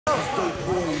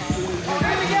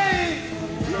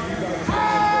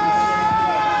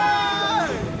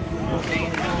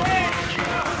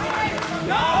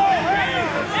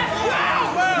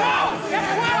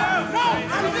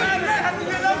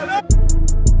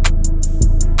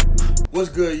What's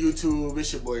good, YouTube?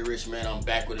 It's your boy Rich, man. I'm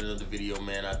back with another video,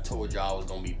 man. I told y'all I was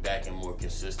gonna be back and more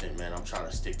consistent, man. I'm trying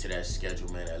to stick to that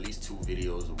schedule, man. At least 2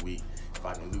 videos a week. If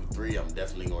I can do 3, I'm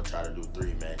definitely gonna try to do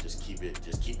 3, man. Just keep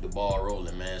the ball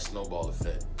rolling, man. Snowball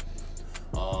effect.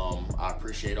 I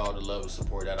appreciate all the love and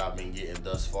support that I've been getting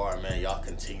thus far, man. Y'all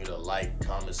continue to like,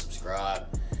 comment, subscribe,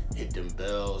 hit them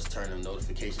bells, turn them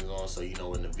notifications on so you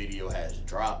know when the video has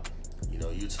dropped. You know,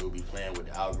 YouTube be playing with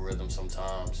the algorithm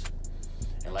sometimes.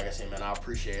 And like I said, man, I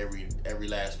appreciate every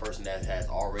last person that has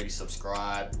already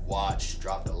subscribed, watched,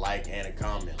 dropped a like and a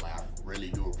comment. Like, I really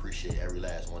do appreciate every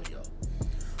last one of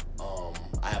y'all.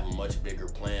 I have a much bigger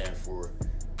plan for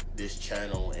this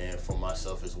channel and for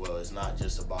myself as well. It's not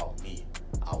just about me.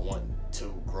 I want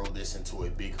to grow this into a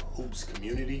big hoops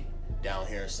community down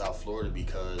here in South Florida,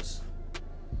 because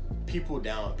people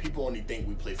only think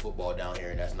we play football down here,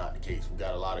 and that's not the case. We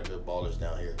got a lot of good ballers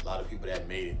down here, a lot of people that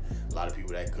made it, a lot of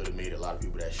people that could have made it, a lot of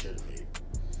people that should have made it.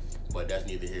 But that's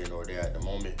neither here nor there at the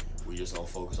moment. We just gonna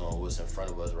focus on what's in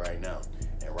front of us right now.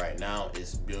 And right now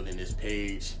it's building this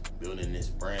page, building this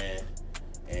brand,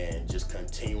 and just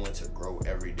continuing to grow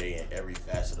every day in every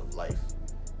facet of life.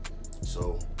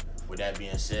 So with that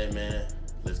being said, man,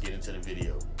 let's get into the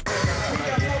video.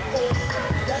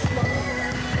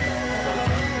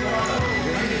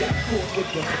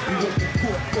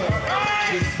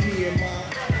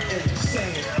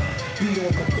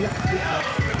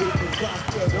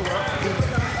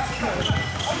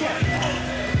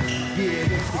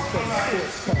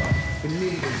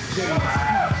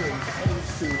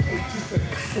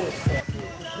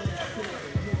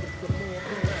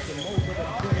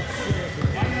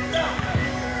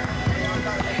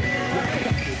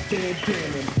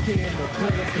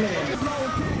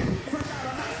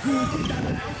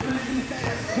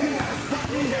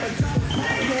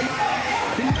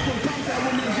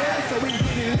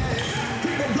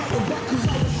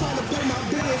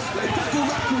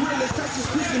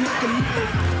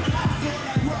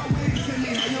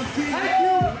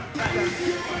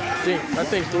 I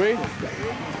think 3.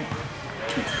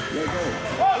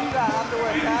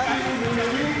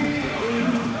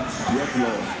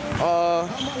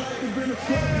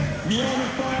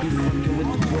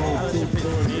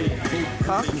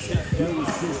 Huh?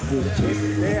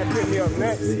 They had picked me up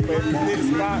next, but if you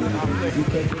didn't stop, I'm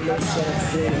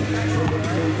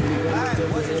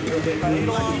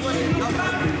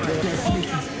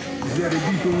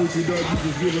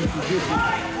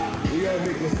we all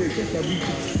make mistakes, that's why we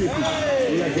keep sticking.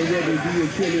 We like a rebel, be a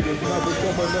killer, that's not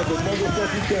become another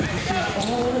motherfucking captain.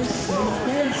 All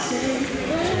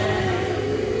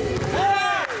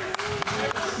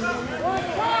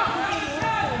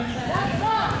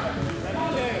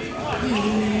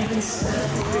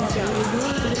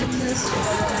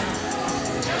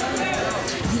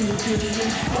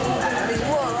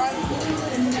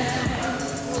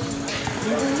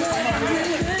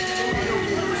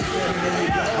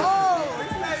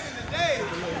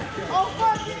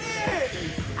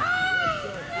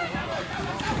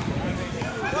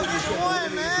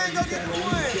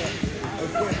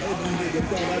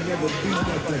so I'd never be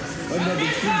nothing. Another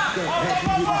free stuff, happy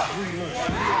with his free lunch.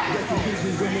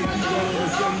 Recognition when they keep on a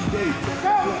sunny day.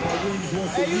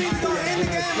 Hey, you either gonna end the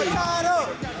game or tie it up.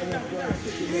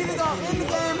 You either gonna end the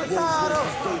game or tie it up.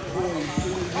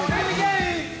 End the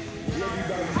game!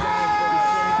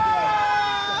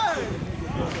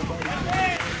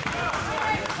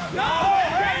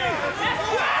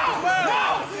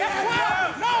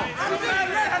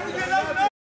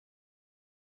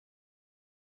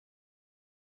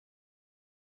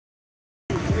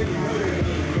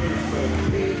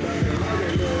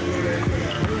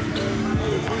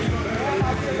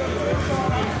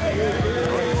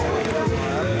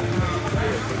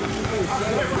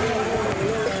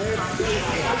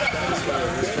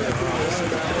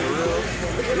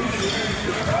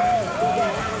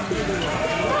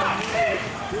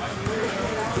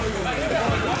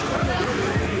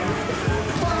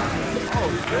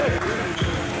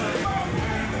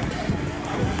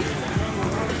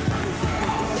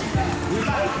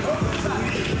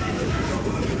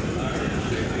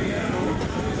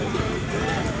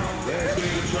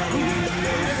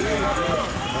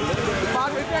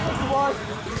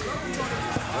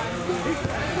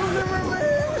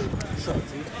 What's up,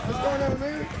 T? What's going on,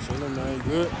 man? Chillin', man. You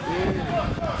good? Yeah.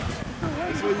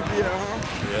 That's where you be at, huh?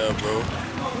 Yeah, bro.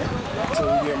 Until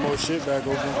we get more shit back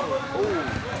open.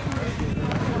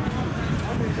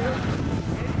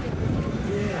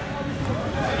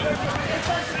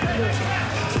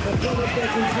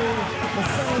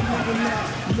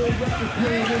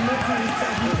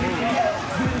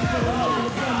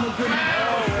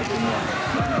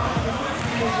 Oh.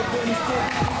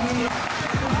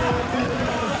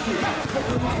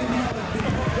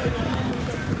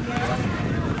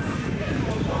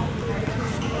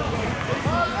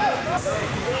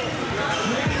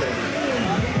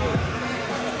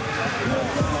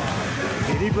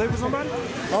 Did he play for somebody?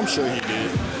 I'm sure he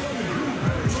did.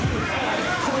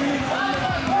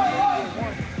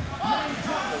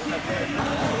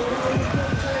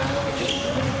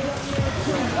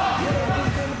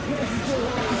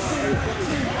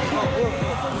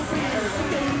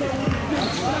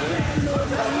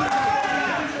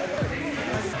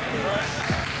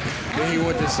 Then he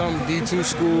went to some D2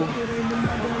 school.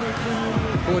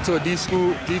 He went to a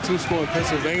D2 school in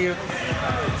Pennsylvania.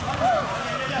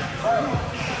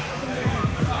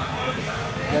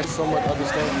 That's so much other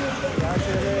stuff. I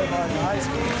tell everybody in high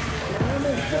school,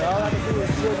 and all I can do is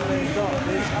dribble and dunk. I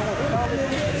went to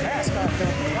college, mascot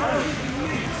company.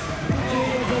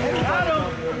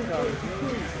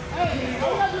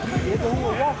 Get the who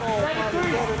walk on better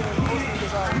than most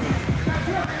niggas out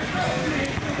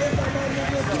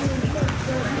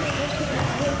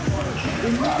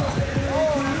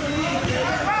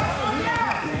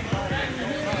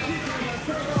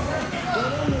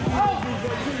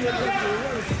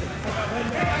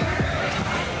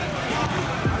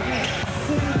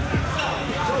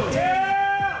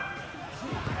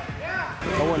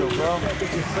I want no bro.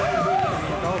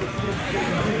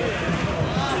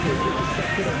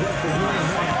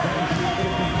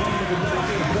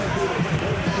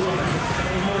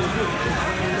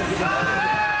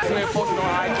 They posted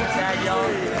on IG tag y'all. I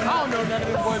don't know none of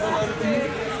them boys on the other team.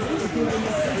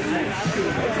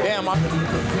 Damn, I can't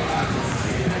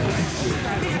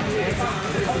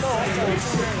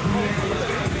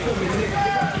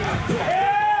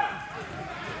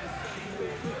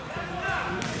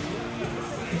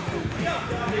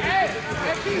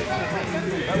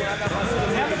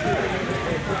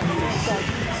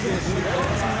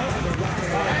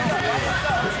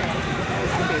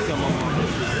tell my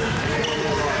mom.